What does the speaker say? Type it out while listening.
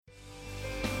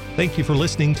Thank you for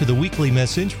listening to the weekly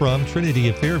message from Trinity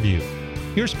of Fairview.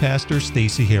 Here's Pastor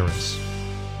Stacy Harris.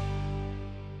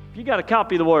 If you got a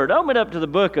copy of the Word, open it up to the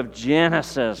book of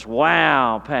Genesis.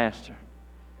 Wow, Pastor.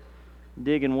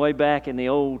 Digging way back in the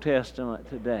Old Testament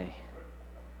today.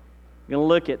 We're going to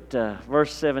look at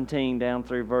verse 17 down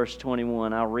through verse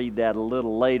 21. I'll read that a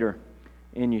little later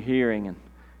in your hearing. And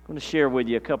I'm going to share with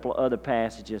you a couple of other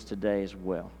passages today as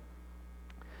well.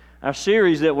 Our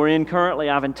series that we're in currently,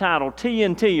 I've entitled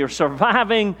TNT, or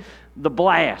Surviving the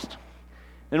Blast.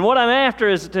 And what I'm after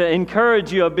is to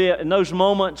encourage you a bit in those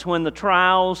moments when the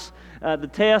trials, the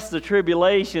tests, the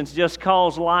tribulations just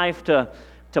cause life to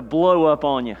blow up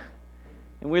on you.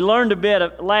 And we learned a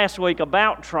bit last week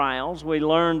about trials. We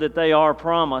learned that they are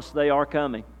promised, they are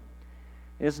coming.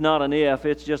 It's not an if,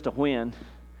 it's just a when.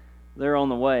 They're on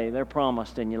the way, they're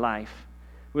promised in your life.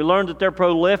 We learned that they're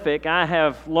prolific. I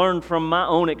have learned from my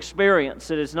own experience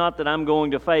that it's not that I'm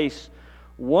going to face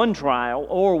one trial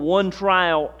or one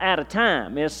trial at a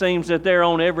time. It seems that they're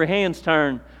on every hand's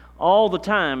turn all the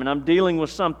time, and I'm dealing with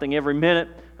something every minute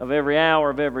of every hour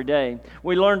of every day.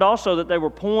 We learned also that they were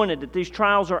pointed, that these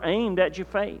trials are aimed at your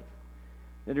faith,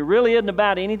 that it really isn't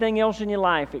about anything else in your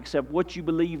life except what you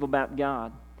believe about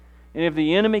God. And if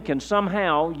the enemy can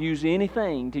somehow use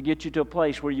anything to get you to a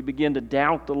place where you begin to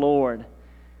doubt the Lord,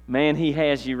 man, He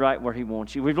has you right where He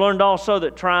wants you. We've learned also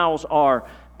that trials are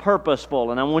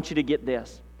purposeful, and I want you to get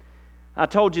this. I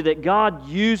told you that God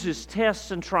uses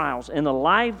tests and trials in the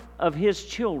life of His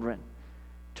children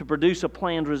to produce a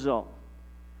planned result.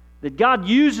 That God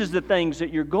uses the things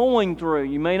that you're going through.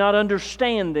 You may not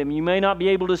understand them. You may not be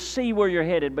able to see where you're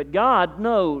headed, but God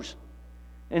knows.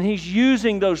 And He's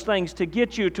using those things to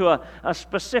get you to a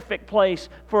specific place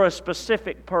for a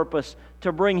specific purpose,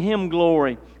 to bring Him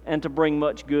glory and to bring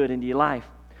much good into your life.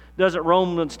 Doesn't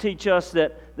Romans teach us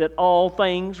that all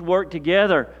things work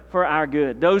together for our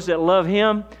good? Those that love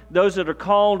Him, those that are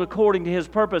called according to His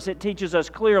purpose, it teaches us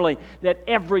clearly that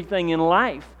everything in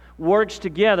life works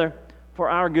together for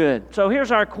our good. So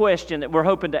here's our question that we're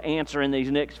hoping to answer in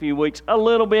these next few weeks. A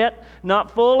little bit,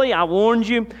 not fully. I warned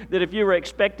you that if you were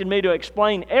expecting me to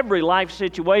explain every life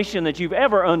situation that you've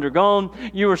ever undergone,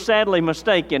 you were sadly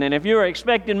mistaken. And if you were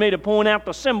expecting me to point out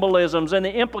the symbolisms and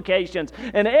the implications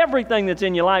and everything that's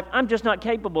in your life, I'm just not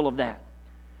capable of that.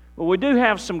 But we do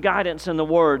have some guidance in the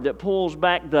Word that pulls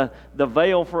back the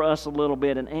veil for us a little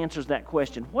bit and answers that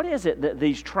question. What is it that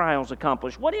these trials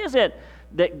accomplish? What is it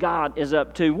that God is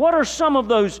up to? What are some of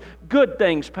those good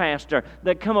things, Pastor,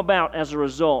 that come about as a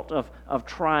result of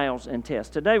trials and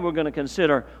tests? Today we're going to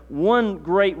consider one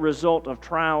great result of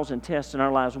trials and tests in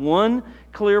our lives. One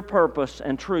clear purpose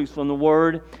and truth from the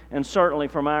Word and certainly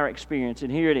from our experience.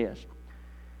 And here it is.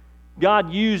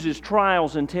 God uses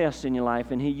trials and tests in your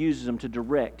life, and He uses them to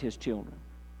direct His children.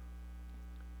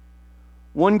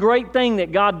 One great thing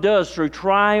that God does through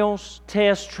trials,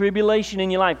 tests, tribulation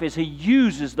in your life is He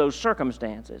uses those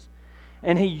circumstances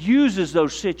and He uses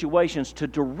those situations to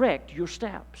direct your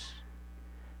steps.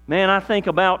 Man, I think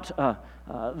about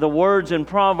the words in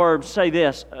Proverbs say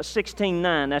this,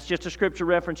 16:9. That's just a scripture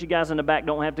reference. You guys in the back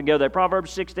don't have to go there.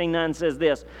 Proverbs 16:9 says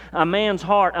this: a man's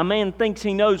heart, a man thinks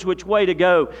he knows which way to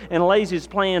go and lays his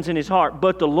plans in his heart,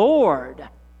 but the Lord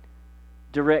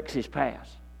directs his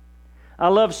paths. I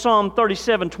love Psalm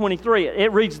 37:23.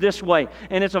 It reads this way,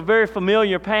 and it's a very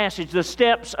familiar passage. The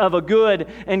steps of a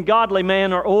good and godly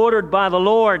man are ordered by the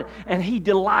Lord, and he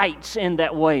delights in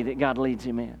that way that God leads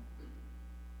him in.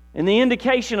 And the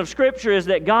indication of Scripture is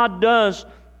that God does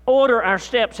order our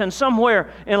steps, and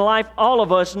somewhere in life all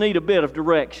of us need a bit of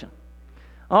direction.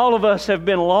 All of us have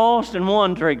been lost and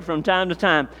wandering from time to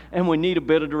time, and we need a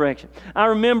bit of direction. I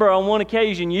remember on one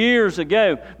occasion years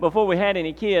ago, before we had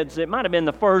any kids, it might have been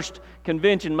the first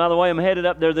convention. By the way, I'm headed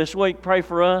up there this week. Pray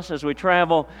for us as we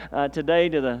travel today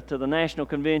to the national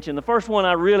convention. The first one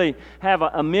I really have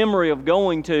a memory of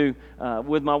going to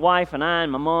with my wife and I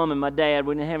and my mom and my dad.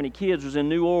 We didn't have any kids. Was in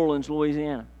New Orleans,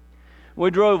 Louisiana.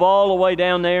 We drove all the way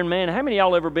down there, and man, how many of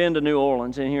y'all ever been to New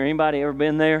Orleans in here? Anybody ever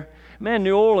been there? Man,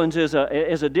 New Orleans is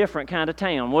a different kind of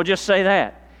town. We'll just say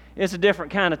that. It's a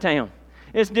different kind of town.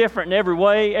 It's different in every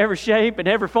way, every shape, and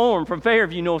every form from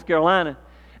Fairview, North Carolina.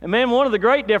 And man, one of the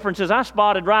great differences I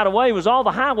spotted right away was all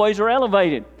the highways are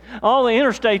elevated. All the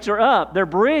interstates are up. There are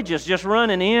bridges just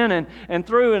running in and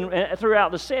through and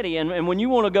throughout the city. And when you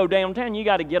want to go downtown, you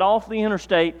got to get off the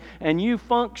interstate and you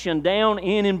function down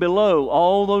in and below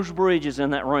all those bridges in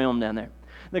that realm down there.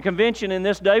 The convention in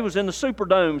this day was in the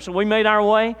Superdome, so we made our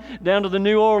way down to the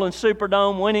New Orleans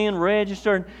Superdome, went in,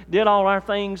 registered, did all our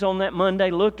things on that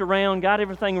Monday, looked around, got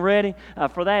everything ready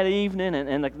for that evening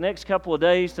and the next couple of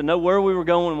days to know where we were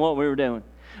going and what we were doing.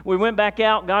 We went back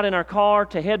out, got in our car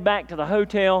to head back to the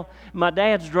hotel. My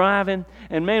dad's driving,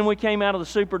 and man, we came out of the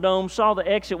Superdome, saw the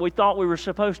exit we thought we were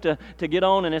supposed to get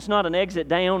on, and it's not an exit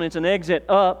down, it's an exit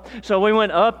up. So we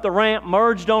went up the ramp,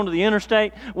 merged onto the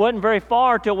interstate. Wasn't very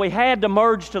far till we had to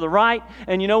merge to the right,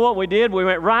 and you know what we did? We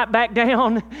went right back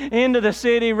down into the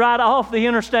city, right off the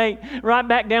interstate, right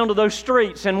back down to those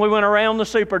streets, and we went around the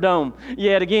Superdome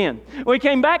yet again. We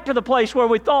came back to the place where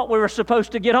we thought we were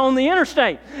supposed to get on the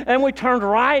interstate, and we turned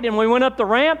right and we went up the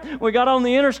ramp. We got on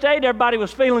the interstate, everybody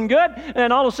was feeling good,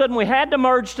 and all of a sudden we had to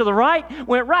merge to the right,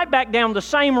 went right back down the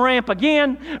same ramp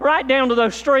again, right down to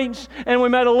those streets, and we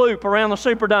made a loop around the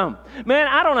Superdome. Man,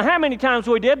 I don't know how many times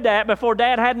we did that before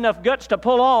Dad had enough guts to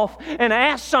pull off and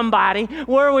ask somebody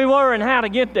where we were and how to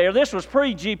get there. This was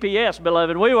pre-GPS,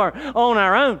 beloved. We were on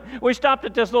our own. We stopped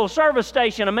at this little service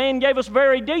station. A man gave us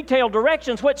very detailed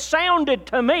directions, which sounded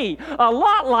to me a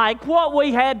lot like what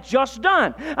we had just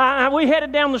done. We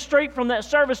headed down the street from that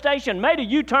service station, made a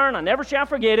U-turn, I never shall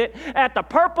forget it, at the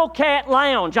Purple Cat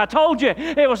Lounge. I told you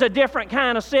it was a different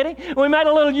kind of city. We made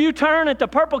a little U-turn at the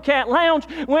Purple Cat Lounge,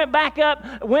 went back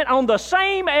up, went on the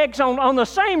same exit, on the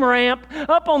same ramp,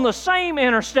 up on the same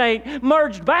interstate,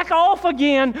 merged back off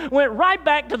again, went right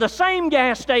back to the same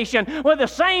gas station with the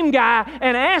same guy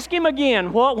and asked him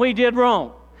again what we did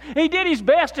wrong. He did his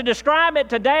best to describe it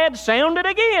to Dad, sounded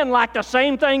again like the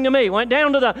same thing to me. Went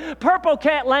down to the Purple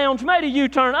Cat Lounge, made a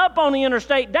U-turn, up on the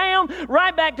interstate, down,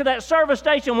 right back to that service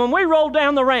station. When we rolled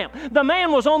down the ramp, the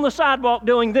man was on the sidewalk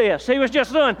doing this. He was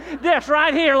just doing this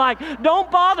right here, like, don't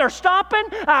bother stopping.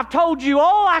 I've told you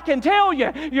all I can tell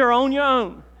you. You're on your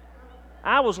own.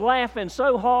 I was laughing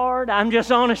so hard, I'm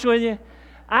just honest with you.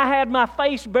 I had my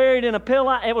face buried in a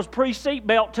pillow. It was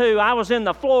pre-seatbelt too. I was in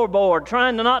the floorboard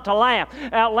trying not to laugh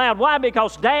out loud. Why?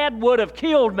 Because Dad would have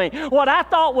killed me. What I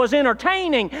thought was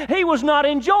entertaining, he was not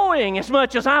enjoying as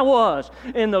much as I was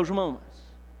in those moments.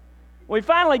 We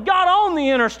finally got on the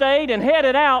interstate and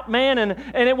headed out, man, and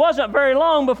it wasn't very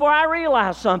long before I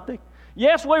realized something.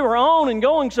 Yes, we were on and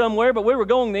going somewhere, but we were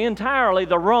going entirely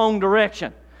the wrong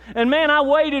direction. And man, I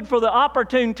waited for the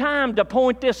opportune time to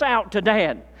point this out to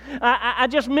Dad. I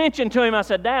just mentioned to him, I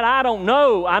said, Dad, I don't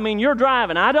know. I mean, you're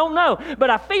driving. I don't know. But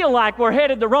I feel like we're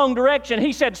headed the wrong direction.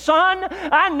 He said, son,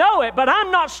 I know it, but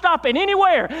I'm not stopping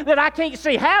anywhere that I can't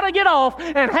see how to get off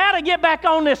and how to get back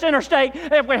on this interstate.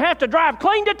 If we have to drive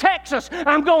clean to Texas,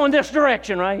 I'm going this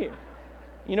direction right here.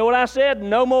 You know what I said?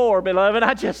 No more, beloved.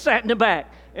 I just sat in the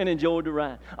back and enjoyed the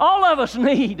ride. All of us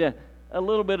need a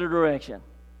little bit of direction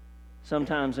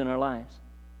sometimes in our lives.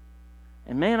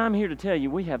 And man, I'm here to tell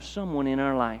you, we have someone in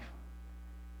our life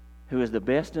who is the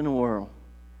best in the world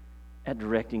at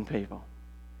directing people.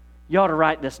 You ought to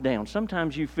write this down.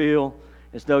 Sometimes you feel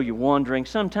as though you're wandering.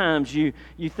 Sometimes you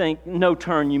think no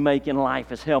turn you make in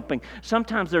life is helping.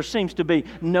 Sometimes there seems to be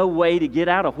no way to get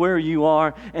out of where you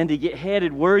are and to get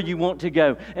headed where you want to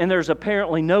go. And there's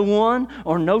apparently no one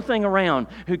or no thing around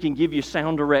who can give you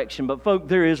sound direction. But folk,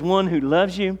 there is one who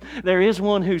loves you. There is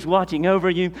one who's watching over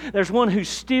you. There's one who's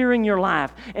steering your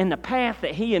life in the path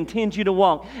that He intends you to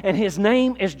walk. And His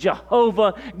name is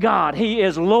Jehovah God. He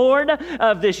is Lord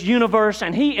of this universe,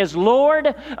 and He is Lord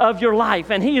of your life.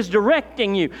 And He is directing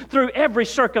you through every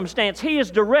circumstance. He is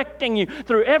directing you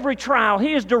through every trial.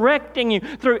 He is directing you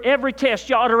through every test.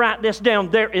 You ought to write this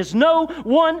down. There is no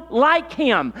one like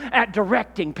Him at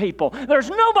directing people.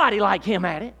 There's nobody like Him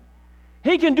at it.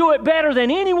 He can do it better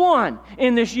than anyone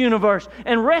in this universe.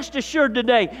 And rest assured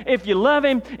today, if you love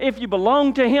Him, if you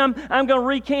belong to Him, I'm going to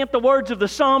recant the words of the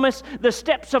psalmist, the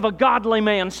steps of a godly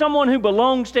man, someone who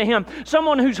belongs to Him,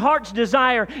 someone whose heart's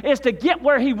desire is to get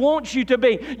where He wants you to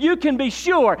be. You can be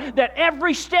sure that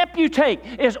every step you take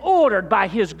is ordered by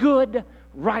His good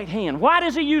right hand. Why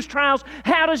does He use trials?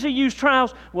 How does He use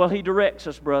trials? Well, He directs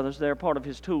us, brothers. They're part of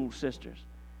His tools, sisters.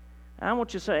 I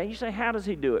want you to say, how does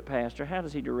He do it, Pastor? How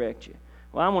does He direct you?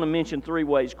 Well, I want to mention 3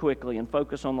 ways quickly and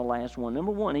focus on the last one.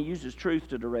 Number 1, He uses truth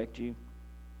to direct you.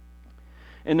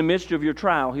 In the midst of your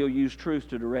trial, He'll use truth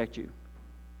to direct you.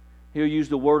 He'll use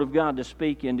the Word of God to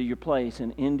speak into your place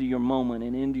and into your moment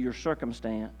and into your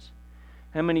circumstance.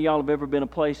 How many of y'all have ever been a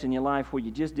place in your life where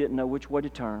you just didn't know which way to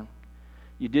turn?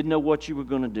 You didn't know what you were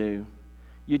going to do.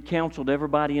 You'd counseled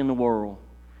everybody in the world,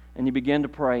 and you began to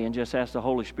pray and just ask the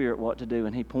Holy Spirit what to do,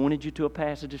 and He pointed you to a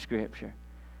passage of Scripture,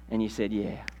 and you said,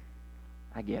 yeah,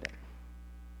 I get it.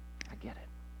 I get it.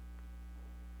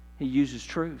 He uses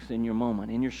truth in your moment,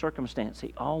 in your circumstance.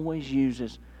 He always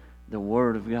uses the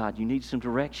Word of God. You need some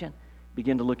direction?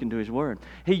 Begin to look into His Word.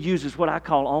 He uses what I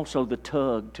call also the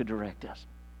tug to direct us.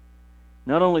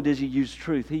 Not only does He use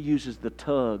truth, He uses the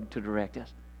tug to direct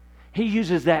us. He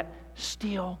uses that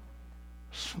still,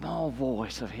 small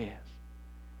voice of His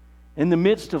in the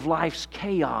midst of life's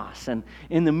chaos and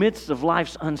in the midst of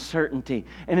life's uncertainty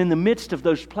and in the midst of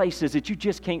those places that you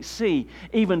just can't see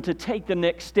even to take the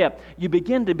next step, you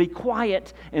begin to be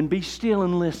quiet and be still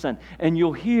and listen, and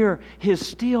you'll hear His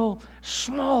still,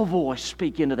 small voice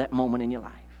speak into that moment in your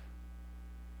life.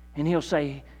 And He'll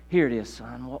say, here it is,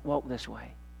 son, walk this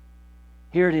way.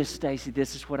 Here it is, Stacy,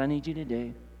 this is what I need you to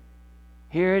do.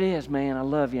 Here it is, man, I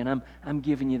love you, and I'm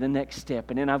giving you the next step,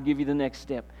 and then I'll give you the next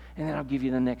step, and then I'll give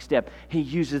you the next step. He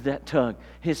uses that tug,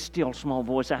 His still small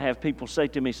voice. I have people say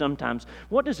to me sometimes,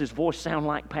 what does His voice sound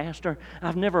like, Pastor?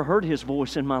 I've never heard His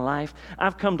voice in my life.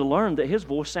 I've come to learn that His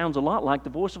voice sounds a lot like the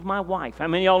voice of my wife. How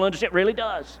many of y'all understand? It really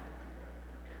does.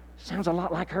 Sounds a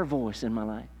lot like her voice in my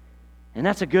life. And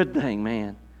that's a good thing,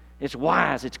 man. It's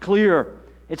wise, it's clear,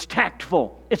 it's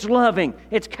tactful, it's loving,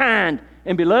 it's kind.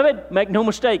 And beloved, make no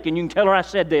mistake, and you can tell her I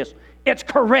said this, it's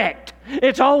correct.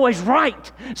 It's always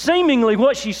right. Seemingly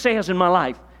what she says in my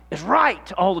life is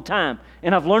right all the time.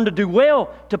 And I've learned to do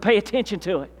well to pay attention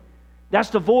to it. That's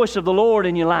the voice of the Lord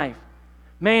in your life.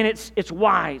 Man, it's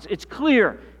wise, it's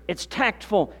clear, it's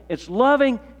tactful, it's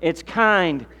loving, it's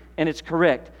kind, and it's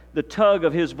correct. The tug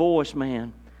of His voice,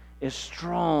 man, is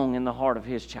strong in the heart of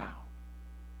His child.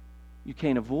 You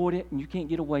can't avoid it and you can't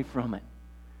get away from it.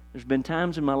 There's been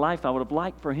times in my life I would have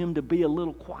liked for Him to be a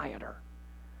little quieter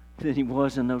than He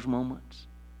was in those moments.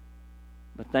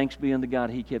 But thanks be unto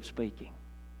God, He kept speaking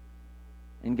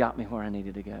and got me where I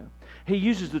needed to go. He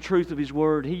uses the truth of His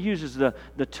Word. He uses the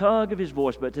tug of His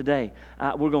voice. But today,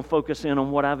 we're going to focus in on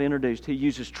what I've introduced. He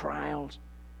uses trials.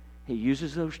 He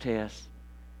uses those tests.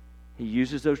 He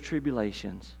uses those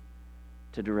tribulations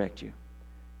to direct you.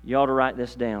 You ought to write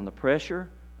this down. The pressure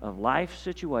of life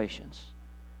situations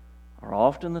are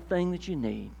often the thing that you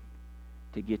need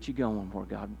to get you going where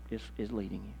God is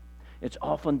leading you. It's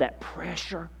often that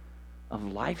pressure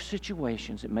of life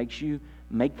situations that makes you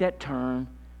make that turn,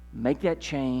 make that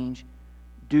change,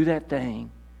 do that thing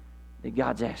that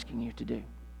God's asking you to do.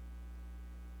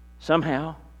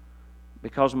 Somehow,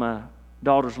 because my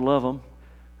daughters love them,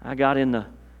 I got in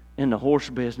the horse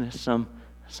business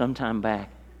some time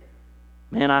back.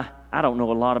 Man, I don't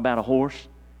know a lot about a horse.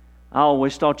 I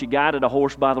always thought you guided a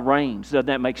horse by the reins. Doesn't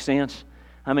that make sense?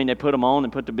 I mean, they put them on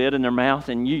and put the bit in their mouth,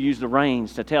 and you use the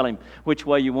reins to tell him which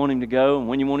way you want him to go and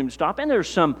when you want him to stop. And there's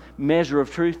some measure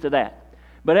of truth to that.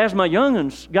 But as my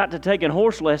young'uns got to taking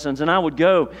horse lessons and I would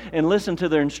go and listen to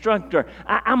their instructor,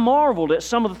 I marveled at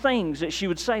some of the things that she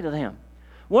would say to them.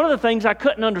 One of the things I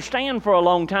couldn't understand for a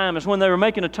long time is when they were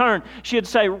making a turn, she'd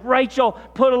say, Rachel,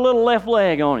 put a little left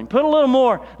leg on him. Put a little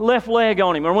more left leg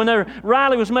on him. Or when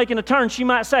Riley was making a turn, she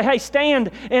might say, hey,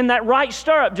 stand in that right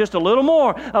stirrup just a little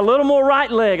more right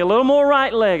leg, a little more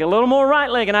right leg, a little more right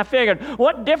leg. And I figured,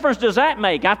 what difference does that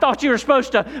make? I thought you were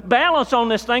supposed to balance on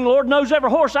this thing. Lord knows every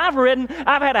horse I've ridden,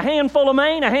 I've had a handful of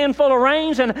mane, a handful of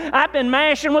reins, and I've been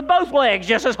mashing with both legs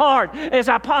just as hard as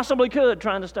I possibly could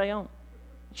trying to stay on.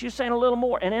 She was saying a little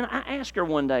more. And then I asked her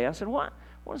one day, I said, what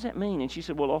does that mean? And she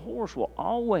said, well, a horse will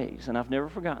always, and I've never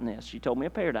forgotten this, she told me a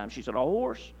paradigm. She said, a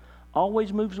horse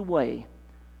always moves away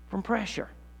from pressure.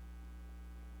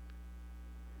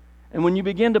 And when you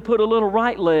begin to put a little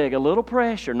right leg, a little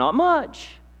pressure, not much,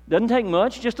 doesn't take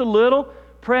much, just a little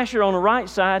pressure on the right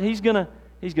side, he's gonna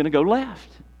go left.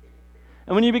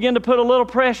 And when you begin to put a little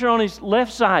pressure on his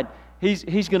left side,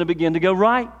 he's going to begin to go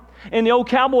right. In the old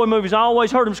cowboy movies, I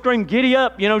always heard them scream, giddy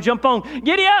up, jump on.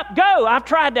 Giddy up, go. I've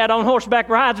tried that on horseback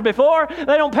rides before.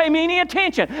 They don't pay me any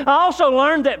attention. I also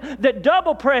learned that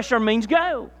double pressure means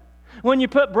go. When you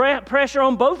put pressure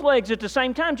on both legs at the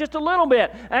same time, just a little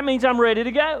bit, that means I'm ready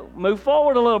to go. Move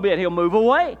forward a little bit. He'll move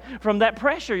away from that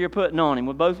pressure you're putting on him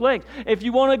with both legs. If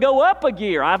you want to go up a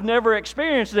gear, I've never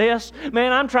experienced this.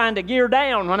 Man, I'm trying to gear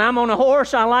down. When I'm on a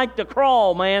horse, I like to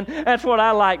crawl, man. That's what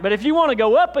I like. But if you want to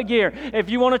go up a gear, if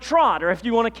you want to trot, or if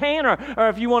you want to canter, or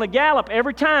if you want to gallop,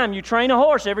 every time you train a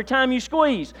horse, every time you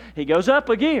squeeze, he goes up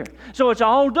a gear. So it's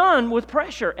all done with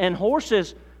pressure, and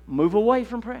horses move away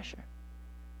from pressure.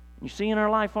 You see, in our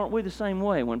life, aren't we the same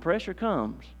way? When pressure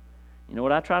comes, you know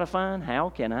what I try to find? How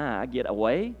can I get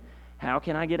away? How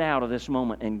can I get out of this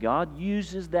moment? And God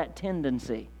uses that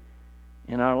tendency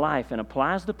in our life and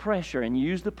applies the pressure and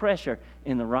uses the pressure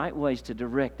in the right ways to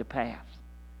direct the path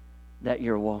that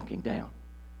you're walking down.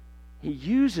 He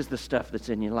uses the stuff that's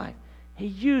in your life. He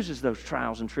uses those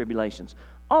trials and tribulations.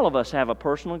 All of us have a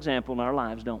personal example in our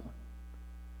lives, don't we?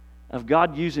 Of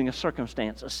God using a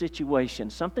circumstance, a situation,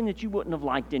 something that you wouldn't have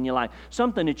liked in your life,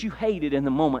 something that you hated in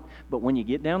the moment, but when you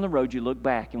get down the road, you look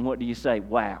back, and what do you say?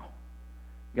 Wow,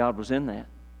 God was in that.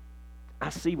 I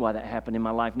see why that happened in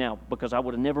my life now, because I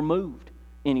would have never moved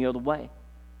any other way.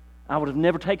 I would have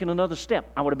never taken another step.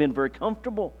 I would have been very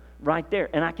comfortable right there.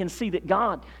 And I can see that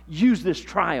God used this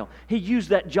trial. He used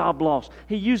that job loss.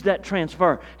 He used that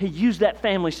transfer. He used that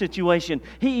family situation.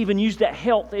 He even used that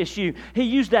health issue. He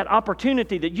used that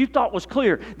opportunity that you thought was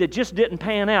clear that just didn't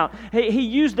pan out. He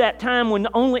used that time when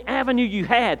the only avenue you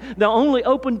had, the only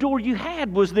open door you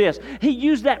had was this. He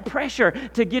used that pressure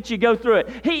to get you go through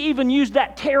it. He even used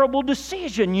that terrible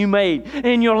decision you made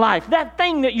in your life, that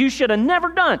thing that you should have never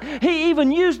done. He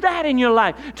even used that in your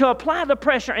life to apply the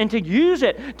pressure and to use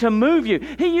it to move you.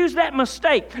 He used that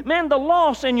mistake, man, the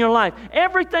loss in your life,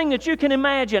 everything that you can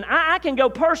imagine. I can go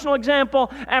personal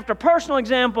example after personal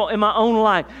example in my own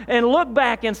life and look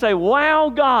back and say, wow,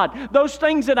 God, those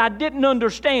things that I didn't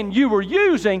understand you were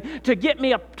using to get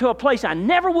me up to a place I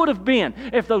never would have been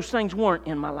if those things weren't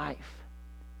in my life.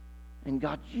 And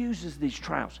God uses these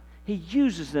trials. He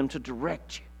uses them to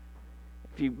direct you.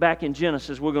 If you back in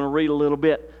Genesis, we're going to read a little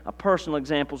bit. A personal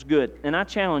example is good. And I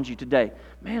challenge you today,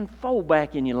 man, fold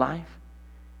back in your life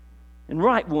and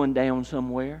write one down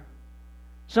somewhere.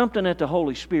 Something that the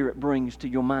Holy Spirit brings to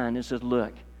your mind and says,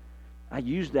 look, I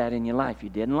used that in your life. You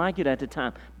didn't like it at the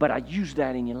time, but I used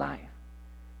that in your life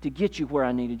to get you where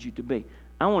I needed you to be.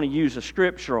 I want to use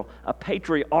a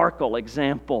patriarchal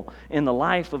example in the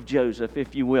life of Joseph,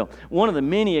 if you will. One of the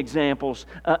many examples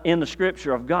in the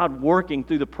Scripture of God working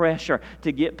through the pressure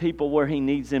to get people where He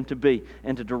needs them to be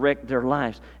and to direct their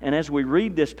lives. And as we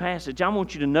read this passage, I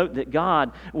want you to note that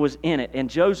God was in it. And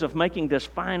Joseph, making this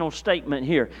final statement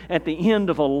here at the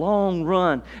end of a long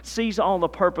run, sees all the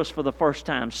purpose for the first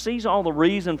time, sees all the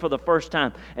reason for the first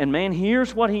time. And man,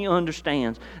 here's what he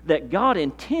understands, that God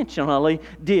intentionally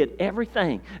did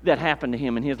everything that happened to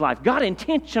him in his life. God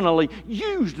intentionally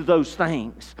used those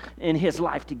things in his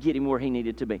life to get him where he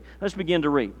needed to be. Let's begin to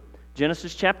read.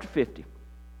 Genesis chapter 50.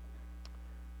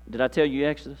 Did I tell you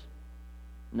Exodus?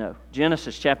 No.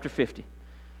 Genesis chapter 50.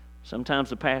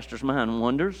 Sometimes the pastor's mind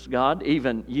wonders. God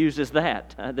even uses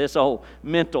that, this old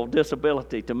mental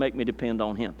disability, to make me depend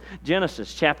on Him.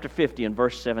 Genesis chapter 50 and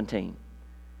verse 17.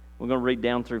 We're going to read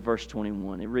down through verse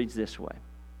 21. It reads this way.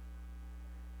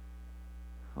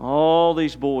 All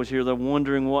these boys here, they're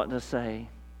wondering what to say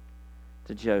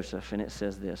to Joseph. And it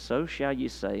says this, so shall you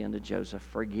say unto Joseph,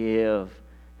 forgive,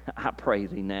 I pray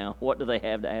thee now. What do they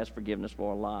have to ask forgiveness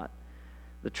for? A lot.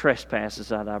 The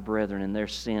trespasses of thy brethren and their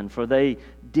sin. For they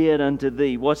did unto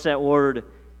thee, what's that word?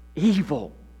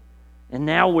 Evil. And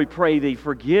now we pray thee,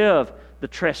 forgive the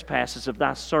trespasses of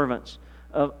thy servants,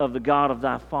 of the God of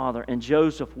thy father. And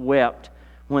Joseph wept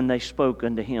when they spoke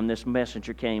unto him. This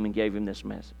messenger came and gave him this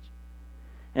message.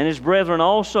 And his brethren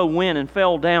also went and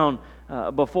fell down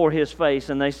before his face,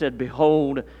 and they said,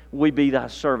 behold, we be thy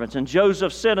servants. And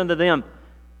Joseph said unto them,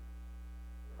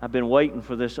 I've been waiting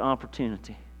for this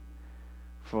opportunity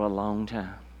for a long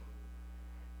time.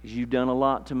 Because you've done a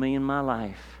lot to me in my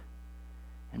life.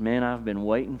 And man, I've been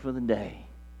waiting for the day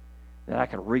that I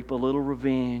could reap a little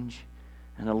revenge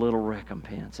and a little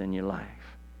recompense in your life.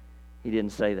 He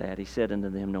didn't say that. He said unto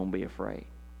them, don't be afraid.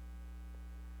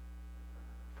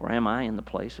 For am I in the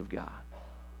place of God?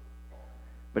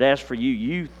 But as for you,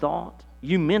 you thought,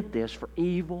 you meant this for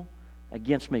evil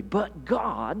against me. But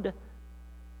God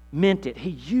meant it. He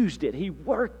used it. He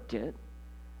worked it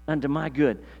unto my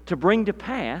good, to bring to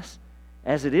pass,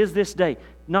 as it is this day,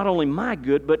 not only my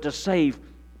good, but to save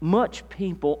much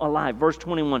people alive. Verse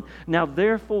 21, now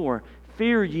therefore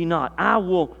fear ye not, I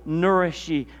will nourish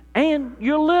ye and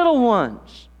your little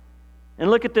ones.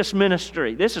 And look at this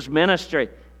ministry. This is ministry.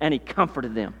 And he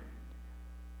comforted them.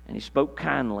 And he spoke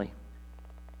kindly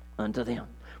unto them.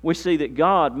 We see that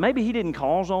God, maybe He didn't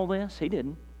cause all this. He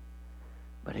didn't.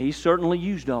 But He certainly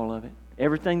used all of it.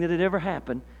 Everything that had ever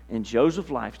happened in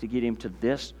Joseph's life to get him to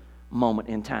this moment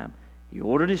in time. He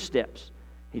ordered his steps.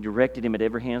 He directed him at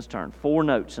every hand's turn. 4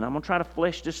 notes. And I'm going to try to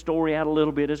flesh this story out a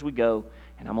little bit as we go.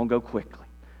 And I'm going to go quickly.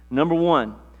 Number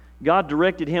 1, God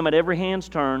directed him at every hand's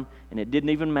turn. And it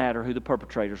didn't even matter who the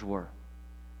perpetrators were.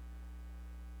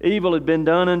 Evil had been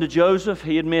done unto Joseph.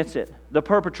 He admits it. The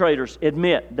perpetrators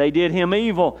admit they did him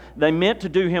evil. They meant to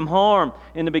do him harm.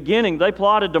 In the beginning, they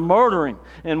plotted to murder him.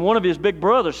 And one of his big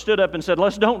brothers stood up and said,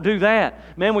 let's don't do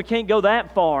that. Man, we can't go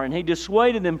that far. And he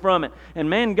dissuaded them from it. And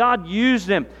man, God used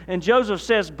them. And Joseph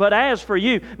says, but as for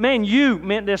you, man, you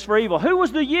meant this for evil. Who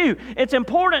was the you? It's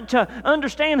important to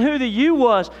understand who the you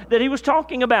was that he was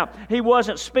talking about. He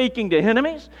wasn't speaking to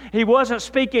enemies. He wasn't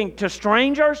speaking to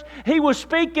strangers. He was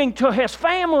speaking to his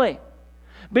family.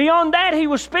 Beyond that, he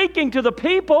was speaking to the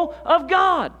people of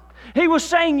God. He was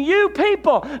saying, you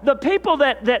people, the people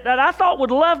that I thought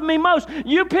would love me most,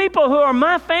 you people who are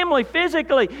my family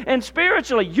physically and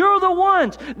spiritually, you're the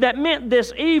ones that meant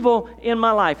this evil in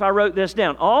my life. I wrote this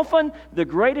down. Often, the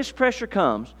greatest pressure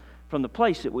comes from the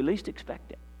place that we least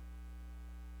expect it.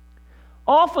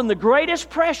 Often the greatest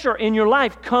pressure in your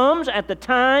life comes at the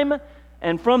time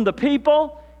and from the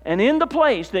people and in the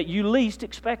place that you least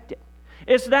expect it.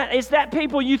 It's that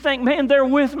people you think, man, they're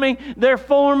with me, they're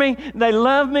for me, they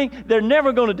love me, they're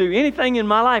never going to do anything in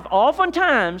my life.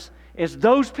 Oftentimes, it's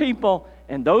those people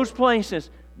and those places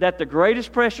that the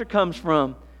greatest pressure comes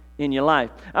from in your life.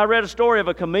 I read a story of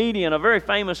a comedian, a very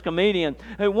famous comedian,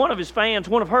 who one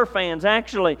of her fans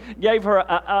actually gave her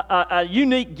a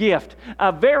unique gift,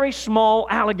 a very small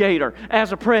alligator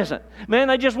as a present. Man,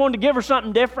 they just wanted to give her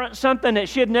something different, something that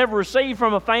she had never received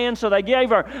from a fan, so they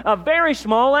gave her a very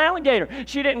small alligator.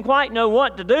 She didn't quite know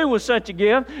what to do with such a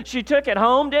gift. She took it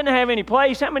home, didn't have any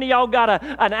place. How many of y'all got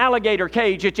an alligator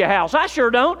cage at your house? I sure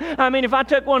don't. I mean, if I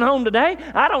took one home today,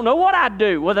 I don't know what I'd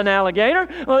do with an alligator.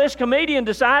 Well, this comedian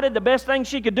decided the best thing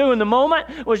she could do in the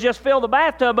moment was just fill the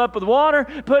bathtub up with water,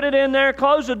 put it in there,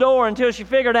 close the door until she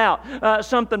figured out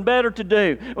something better to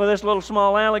do with this little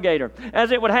small alligator.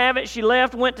 As it would have it, she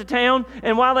left, went to town,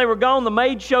 and while they were gone, the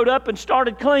maid showed up and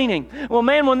started cleaning. Well,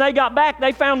 man, when they got back,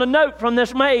 they found a note from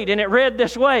this maid, and it read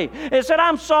this way. It said,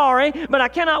 "I'm sorry, but I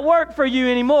cannot work for you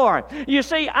anymore. You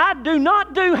see, I do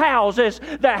not do houses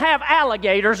that have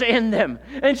alligators in them."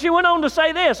 And she went on to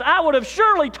say this, "I would have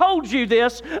surely told you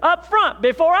this up front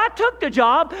before I took the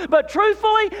job, but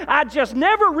truthfully, I just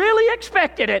never really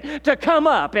expected it to come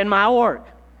up in my work.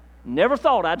 Never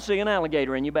thought I'd see an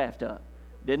alligator in your bathtub.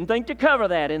 Didn't think to cover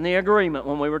that in the agreement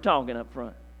when we were talking up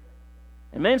front."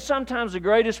 And man, sometimes the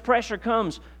greatest pressure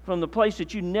comes from the place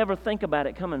that you never think about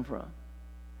it coming from.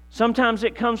 Sometimes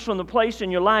it comes from the place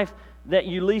in your life that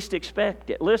you least expect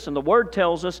it. Listen, the Word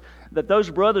tells us that those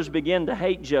brothers began to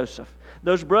hate Joseph.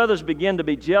 Those brothers began to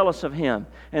be jealous of him,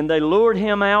 and they lured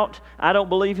him out. I don't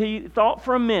believe he thought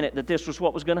for a minute that this was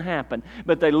what was going to happen,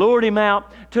 but they lured him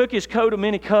out, took his coat of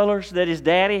many colors that his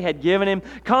daddy had given him,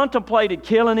 contemplated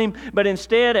killing him, but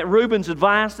instead, at Reuben's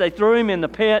advice, they threw him in the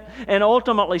pit and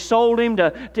ultimately sold him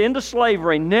into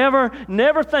slavery, never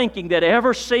thinking they'd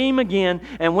ever see him again,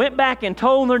 and went back and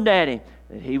told their daddy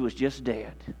that he was just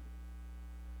dead.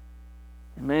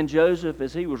 And man, Joseph,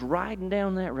 as he was riding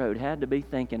down that road, had to be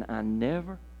thinking, I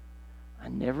never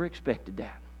expected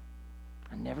that.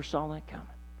 I never saw that coming.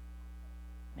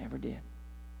 Never did.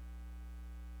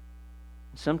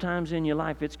 Sometimes in your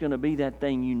life, it's going to be that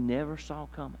thing you never saw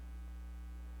coming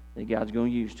that God's going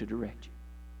to use to direct you.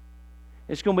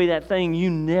 It's going to be that thing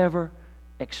you never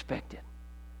expected.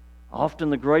 Often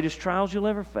the greatest trials you'll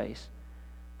ever face,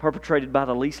 perpetrated by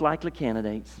the least likely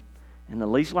candidates in the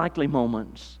least likely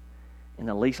moments, in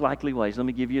the least likely ways. Let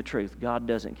me give you a truth. God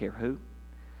doesn't care who.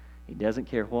 He doesn't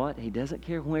care what. He doesn't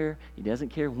care where. He doesn't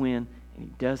care when. And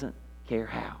He doesn't care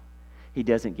how. He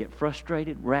doesn't get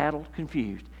frustrated, rattled,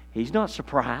 confused. He's not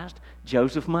surprised.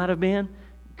 Joseph might have been.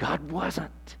 God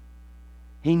wasn't.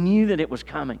 He knew that it was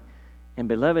coming. And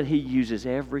beloved, He uses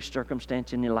every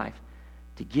circumstance in your life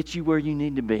to get you where you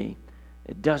need to be.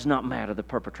 It does not matter the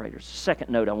perpetrators.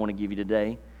 Second note I want to give you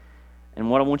today,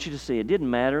 and what I want you to see, it didn't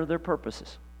matter their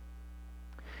purposes.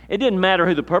 It didn't matter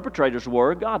who the perpetrators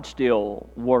were. God still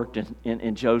worked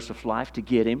in Joseph's life to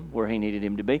get him where he needed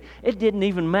him to be. It didn't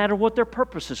even matter what their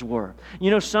purposes were.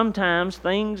 You know, sometimes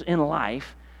things in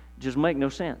life just make no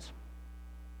sense.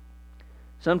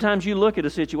 Sometimes you look at a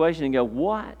situation and go,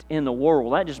 what in the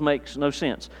world? That just makes no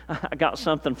sense. I got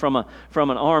something from an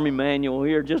Army manual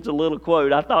here, just a little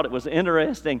quote. I thought it was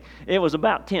interesting. It was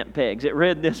about tent pegs. It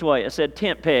read this way. It said,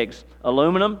 tent pegs,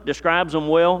 aluminum, describes them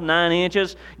well, 9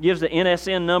 inches, gives the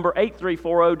NSN number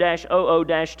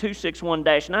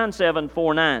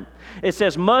 8340-00-261-9749. It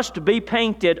says, must be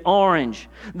painted orange.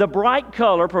 The bright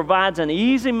color provides an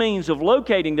easy means of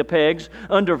locating the pegs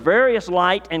under various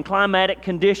light and climatic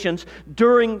conditions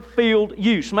during field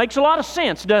use. Makes a lot of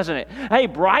sense, doesn't it? Hey,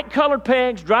 bright colored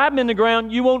pegs, drive them in the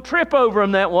ground. You won't trip over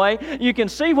them that way. You can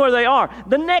see where they are.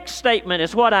 The next statement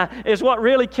is what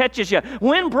really catches you.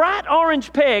 When bright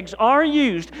orange pegs are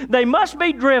used, they must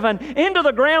be driven into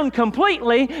the ground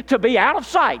completely to be out of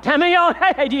sight. How many of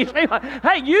y'all, do you see?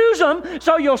 Hey, use them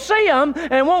so you'll see them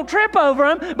and won't trip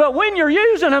over them, but when you're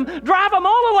using them, drive them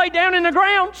all the way down in the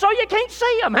ground so you can't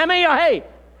see them. How many of y'all, hey,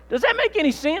 does that make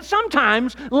any sense?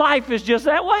 Sometimes life is just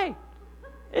that way.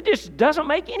 It just doesn't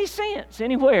make any sense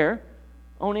anywhere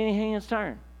on any hand's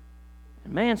turn.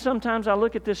 And man, sometimes I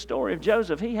look at this story of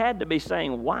Joseph. He had to be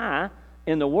saying, why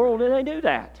in the world did they do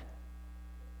that?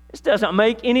 This doesn't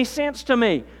make any sense to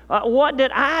me. What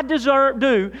did I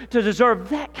do to deserve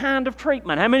that kind of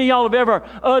treatment? How many of y'all have ever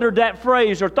uttered that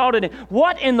phrase or thought it?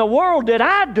 What in the world did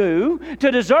I do to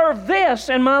deserve this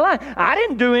in my life? I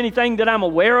didn't do anything that I'm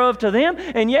aware of to them,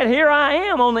 and yet here I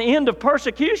am on the end of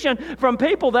persecution from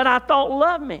people that I thought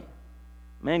loved me.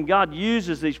 Man, God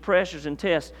uses these pressures and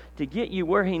tests to get you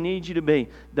where He needs you to be,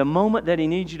 the moment that He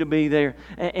needs you to be there,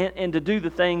 and to do the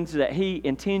things that He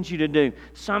intends you to do.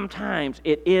 Sometimes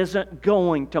it isn't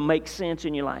going to make sense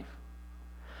in your life.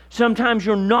 Sometimes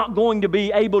you're not going to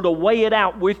be able to weigh it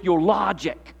out with your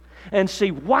logic and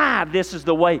see why this is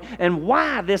the way and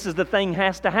why this is the thing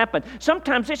has to happen.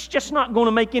 Sometimes it's just not going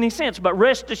to make any sense, but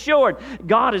rest assured,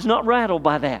 God is not rattled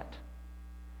by that.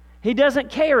 He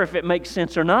doesn't care if it makes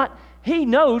sense or not. He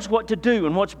knows what to do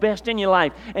and what's best in your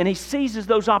life. And He seizes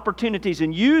those opportunities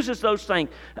and uses those things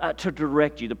to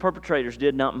direct you. The perpetrators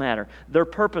did not matter. Their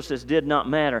purposes did not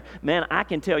matter. Man, I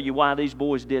can tell you why these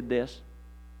boys did this.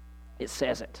 It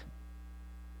says it.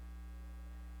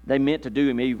 They meant to do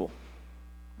him evil.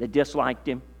 They disliked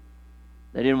him.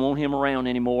 They didn't want him around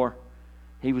anymore.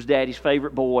 He was Daddy's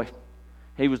favorite boy.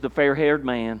 He was the fair-haired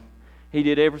man. He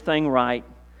did everything right.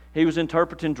 He was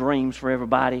interpreting dreams for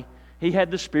everybody. He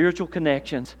had the spiritual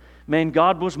connections. Man,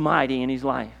 God was mighty in his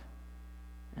life.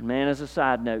 And man, as a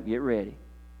side note, get ready.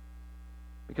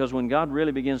 Because when God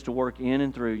really begins to work in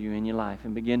and through you in your life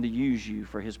and begin to use you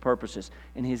for His purposes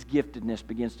and His giftedness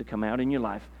begins to come out in your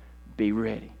life, be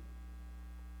ready.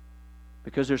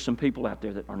 Because there's some people out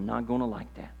there that are not going to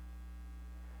like that.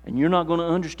 And you're not going to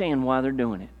understand why they're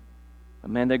doing it. But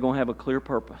man, they're going to have a clear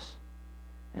purpose.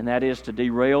 And that is to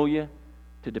derail you,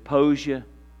 to depose you,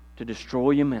 to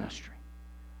destroy your ministry.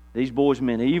 These boys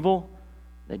meant evil.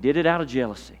 They did it out of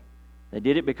jealousy. They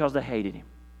did it because they hated him.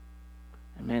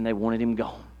 And man, they wanted him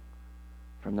gone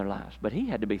from their lives. But he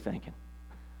had to be thinking,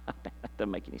 that doesn't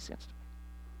make any sense to me.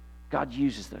 God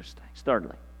uses those things.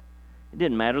 Thirdly, it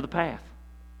didn't matter the path.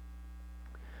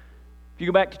 If you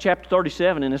go back to chapter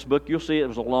 37 in this book, you'll see it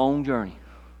was a long journey.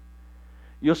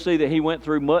 You'll see that he went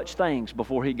through much things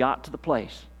before he got to the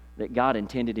place that God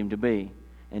intended him to be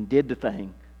and did the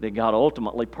thing that God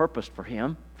ultimately purposed for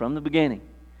him from the beginning.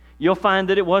 You'll find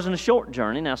that it wasn't a short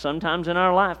journey. Now, sometimes in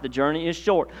our life, the journey is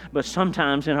short. But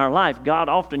sometimes in our life, God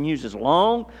often uses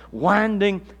long,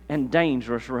 winding, and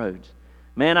dangerous roads.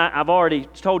 Man, I've already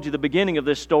told you the beginning of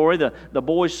this story. The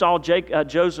boys saw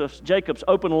Jacob's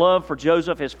open love for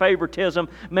Joseph, his favoritism.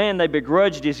 Man, they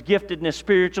begrudged his giftedness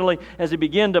spiritually as he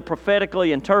began to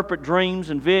prophetically interpret dreams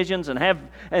and visions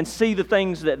and see the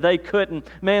things that they couldn't.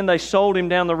 Man, they sold him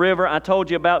down the river. I told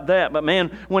you about that. But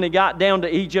man, when he got down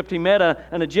to Egypt, he met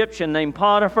an Egyptian named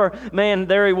Potiphar. Man,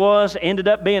 there he was, ended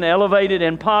up being elevated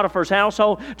in Potiphar's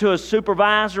household to a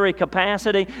supervisory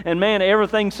capacity. And man,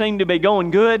 everything seemed to be going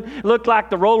good. Looked like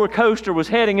the roller coaster was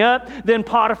heading up. Then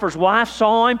Potiphar's wife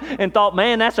saw him and thought,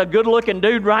 man, that's a good looking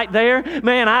dude right there.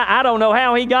 Man, I don't know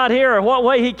how he got here or what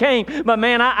way he came, but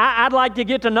man, I'd like to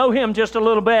get to know him just a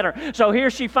little better. So here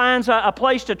she finds a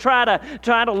place to try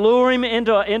to lure him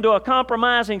into a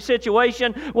compromising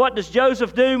situation. What does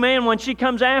Joseph do, man, when she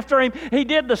comes after him? He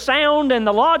did the sound and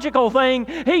the logical thing.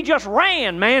 He just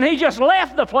ran, man. He just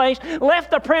left the place,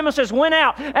 left the premises, went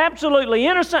out. Absolutely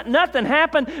innocent. Nothing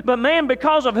happened. But man,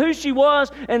 because of who she was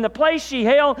and the place she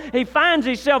held, he finds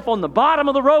himself on the bottom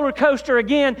of the roller coaster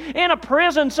again, in a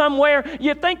prison somewhere.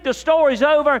 You think the story's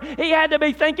over. He had to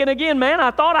be thinking again, man,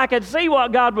 I thought I could see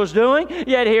what God was doing,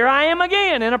 yet here I am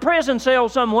again in a prison cell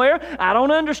somewhere. I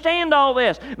don't understand all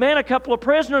this. Man, a couple of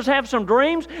prisoners have some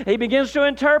dreams. He begins to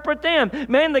interpret them.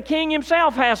 Man, the king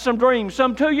himself has some dreams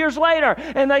some 2 years later,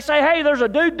 and they say, hey, there's a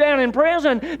dude down in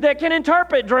prison that can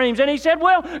interpret dreams. And he said,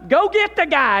 well, go get the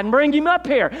guy and bring him up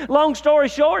here. Long story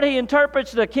short, he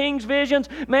interprets the king's visions.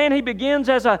 Man, he begins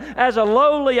as a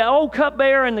lowly old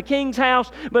cupbearer in the king's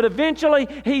house, but eventually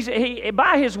he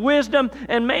by his wisdom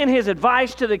and man, his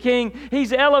advice to the king,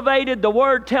 he's elevated, the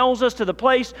word tells us, to the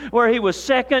place where he was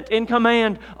second in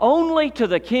command only to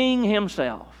the king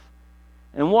himself.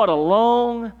 And what a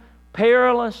long,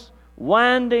 perilous,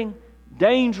 winding,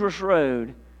 dangerous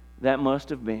road that must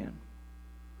have been.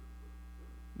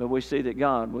 But we see that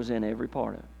God was in every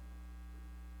part of it.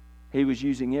 He was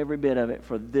using every bit of it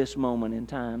for this moment in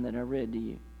time that I read to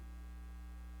you.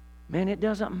 Man, it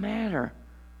doesn't matter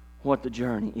what the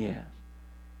journey is.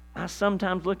 I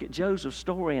sometimes look at Joseph's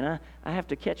story and I have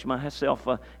to catch myself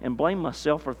and blame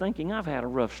myself for thinking I've had a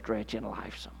rough stretch in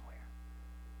life somewhere.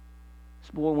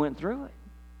 This boy went through it.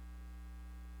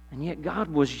 And yet God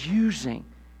was using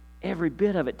every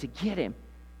bit of it to get him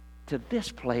to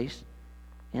this place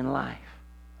in life.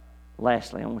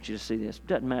 Lastly, I want you to see this. It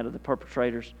doesn't matter the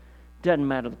perpetrators. Doesn't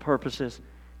matter the purposes.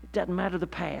 It It doesn't matter the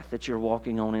path that you're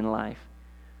walking on in life.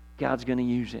 God's going to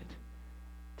use it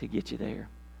to get you there.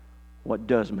 What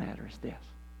does matter is this: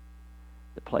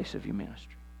 the place of your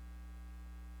ministry.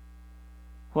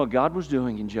 What God was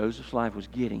doing in Joseph's life was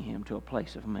getting him to a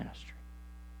place of ministry.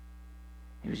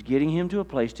 He was getting him to a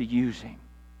place to use him.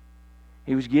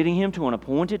 He was getting him to an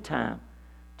appointed time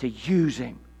to use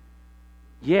him.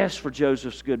 Yes, for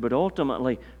Joseph's good, but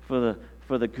ultimately for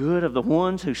the good of the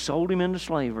ones who sold him into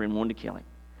slavery and wanted to kill him.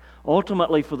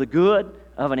 Ultimately for the good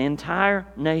of an entire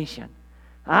nation.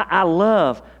 I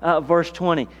love verse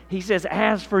 20. He says,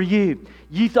 as for you,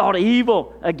 you thought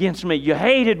evil against me. You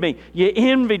hated me. You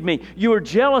envied me. You were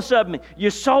jealous of me. You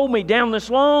sold me down this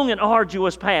long and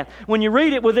arduous path. When you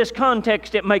read it with this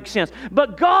context, it makes sense.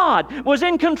 But God was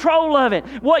in control of it.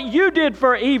 What you did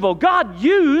for evil, God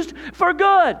used for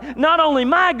good. Not only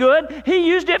my good, He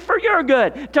used it for your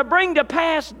good. To bring to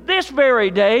pass this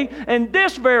very day and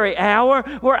this very hour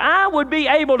where I would be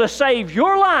able to save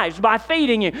your lives by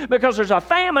feeding you. Because there's a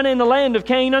famine in the land of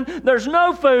Canaan. There's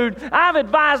no food. I've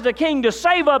advised the king to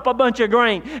save up a bunch of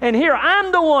grain. And here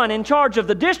I'm the one in charge of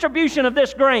the distribution of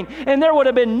this grain. And there would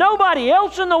have been nobody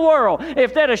else in the world,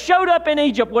 if that had showed up in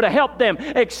Egypt, would have helped them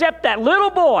except that little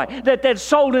boy that they'd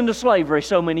sold into slavery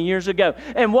so many years ago.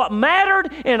 And what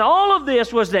mattered in all of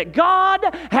this was that God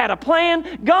had a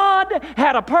plan. God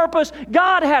had a purpose.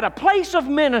 God had a place of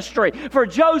ministry for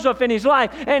Joseph in his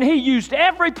life. And He used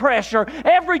every pressure,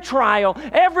 every trial,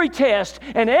 every test,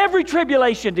 and every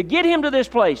tribulation to get him to this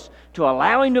place, to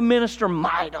allow him to minister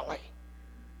mightily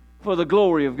for the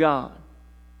glory of God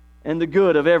and the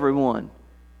good of everyone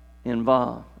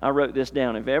involved. I wrote this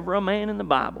down. If ever a man in the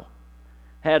Bible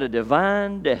had a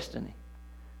divine destiny,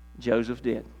 Joseph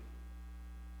did.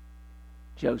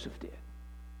 Joseph did.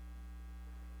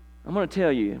 I'm going to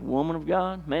tell you, woman of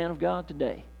God, man of God,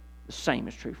 today, the same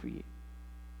is true for you.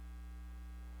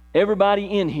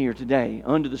 Everybody in here today,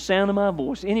 under the sound of my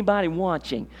voice, anybody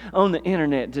watching on the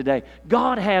internet today,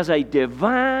 God has a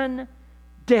divine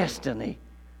destiny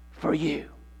for you.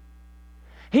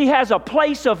 He has a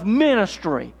place of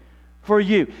ministry for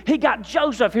you. He got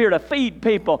Joseph here to feed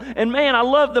people. And man, I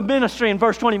love the ministry in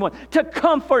verse 21. To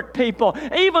comfort people.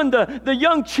 Even the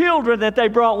young children that they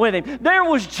brought with him. There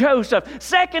was Joseph,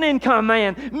 second in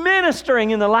command,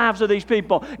 ministering in the lives of these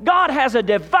people. God has a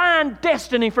divine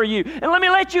destiny for you. And let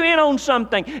me let you in on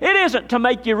something. It isn't to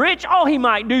make you rich. Oh, He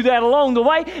might do that along the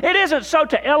way. It isn't so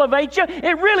to elevate you.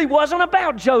 It really wasn't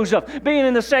about Joseph being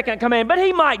in the second command. But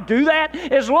He might do that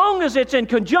as long as it's in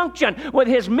conjunction with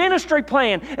His ministry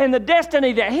plan and the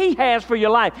destiny that He has for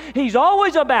your life. He's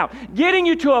always about getting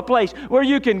you to a place where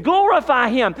you can glorify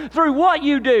Him through what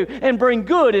you do and bring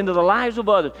good into the lives of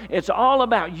others. It's all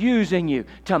about using you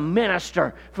to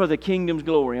minister for the kingdom's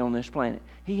glory on this planet.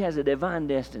 He has a divine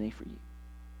destiny for you.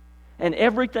 And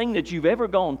everything that you've ever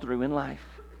gone through in life,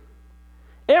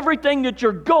 everything that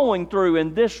you're going through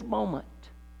in this moment,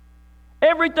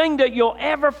 everything that you'll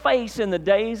ever face in the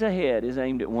days ahead is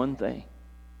aimed at one thing.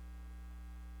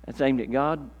 It's aimed at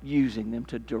God using them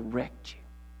to direct you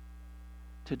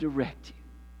to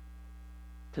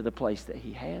the place that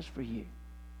He has for you,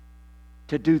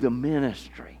 to do the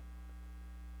ministry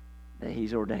that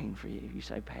He's ordained for you. You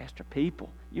say, Pastor, people,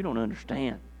 you don't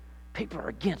understand. People are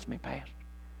against me, Pastor.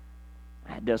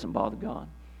 That doesn't bother God.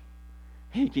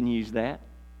 He can use that.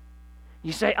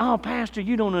 You say, oh, Pastor,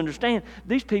 you don't understand.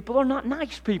 These people are not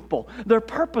nice people. Their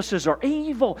purposes are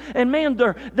evil. And man,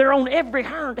 they're on every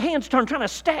hand's turn trying to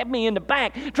stab me in the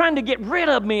back, trying to get rid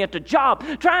of me at the job,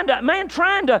 trying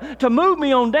to move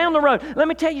me on down the road. Let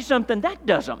me tell you something, that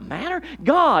doesn't matter.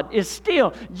 God is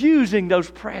still using those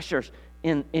pressures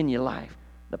in your life.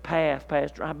 The path,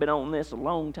 Pastor, I've been on this a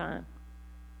long time.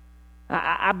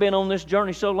 I've been on this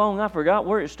journey so long I forgot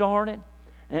where it started.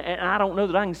 And I don't know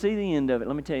that I can see the end of it.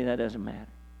 Let me tell you, that doesn't matter.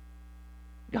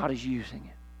 God is using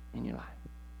it in your life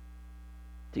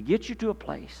to get you to a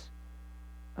place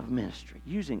of ministry,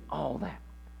 using all that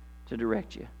to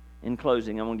direct you. In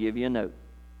closing, I'm going to give you a note.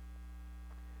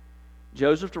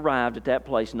 Joseph arrived at that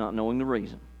place not knowing the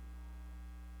reason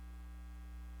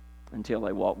until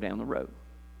they walked down the road.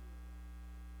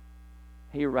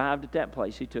 He arrived at that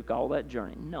place. He took all that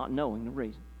journey not knowing the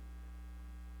reason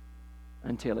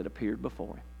until it appeared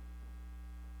before him.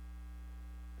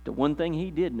 The one thing he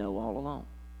did know all along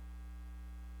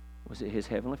was that his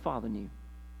Heavenly Father knew.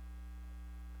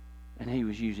 And He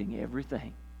was using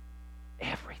everything,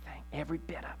 every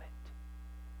bit of it,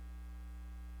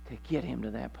 to get him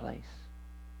to that place,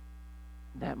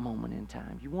 that moment in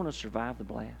time. You want to survive the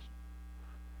blast?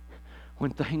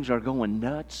 When things are going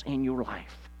nuts in your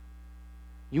life,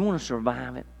 you want to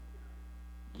survive it?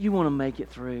 You want to make it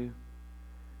through?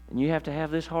 And you have to have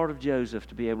this heart of Joseph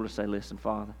to be able to say, listen,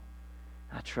 Father,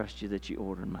 I trust you that you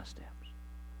ordered my steps.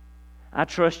 I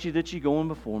trust you that you're going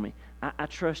before me. I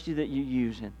trust you that you're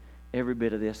using every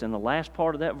bit of this. And the last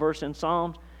part of that verse in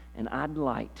Psalms, and I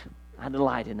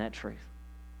delight in that truth,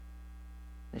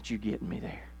 that you're getting me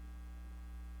there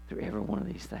through every one of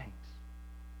these things.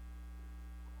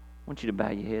 I want you to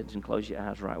bow your heads and close your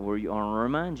eyes right where you are. And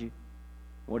remind you,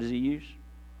 what does He use?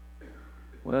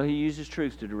 Well, He uses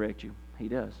truth to direct you. He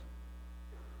does.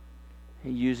 He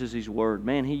uses His Word.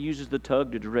 Man, He uses the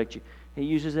tug to direct you. He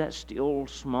uses that still,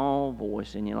 small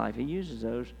voice in your life. He uses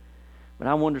those. But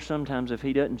I wonder sometimes if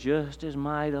He doesn't just as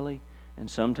mightily and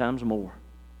sometimes more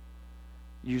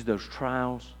use those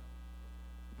trials,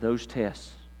 those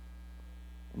tests,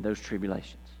 and those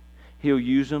tribulations. He'll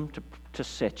use them to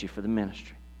set you for the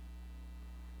ministry.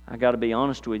 I got to be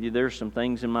honest with you, there's some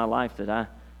things in my life that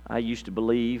I used to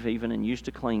believe even and used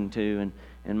to cling to,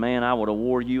 and man, I would have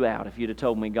wore you out if you'd have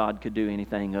told me God could do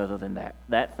anything other than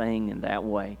that thing in that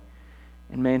way.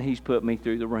 And man, He's put me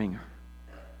through the ringer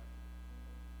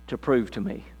to prove to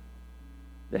me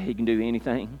that He can do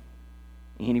anything,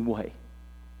 any way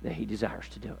that He desires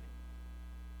to do it.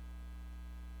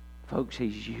 Folks,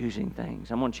 He's using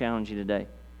things. I'm going to challenge you today.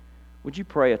 Would you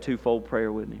pray a twofold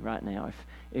prayer with me right now?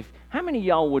 If how many of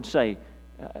y'all would say,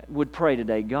 would pray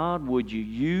today, God, would you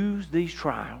use these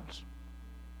trials?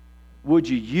 Would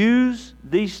you use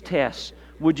these tests?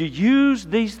 Would you use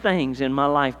these things in my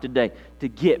life today to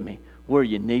get me where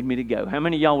you need me to go? How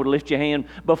many of y'all would lift your hand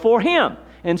before Him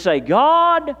and say,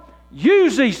 God,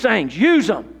 use these things. Use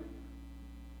them.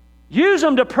 Use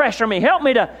them to pressure me. Help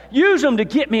me to use them to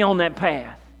get me on that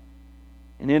path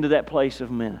and into that place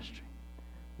of ministry.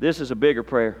 This is a bigger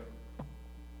prayer.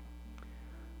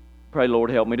 Pray, Lord,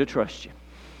 help me to trust you.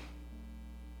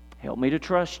 Help me to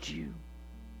trust you.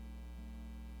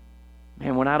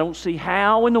 Man, when I don't see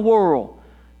how in the world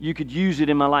you could use it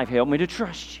in my life, help me to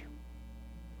trust you.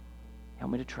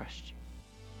 Help me to trust you.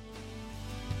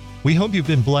 We hope you've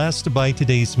been blessed by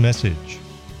today's message.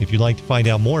 If you'd like to find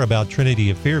out more about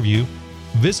Trinity of Fairview,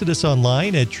 visit us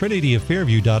online at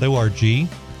trinityoffairview.org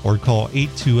or call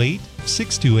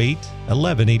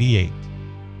 828-628-1188.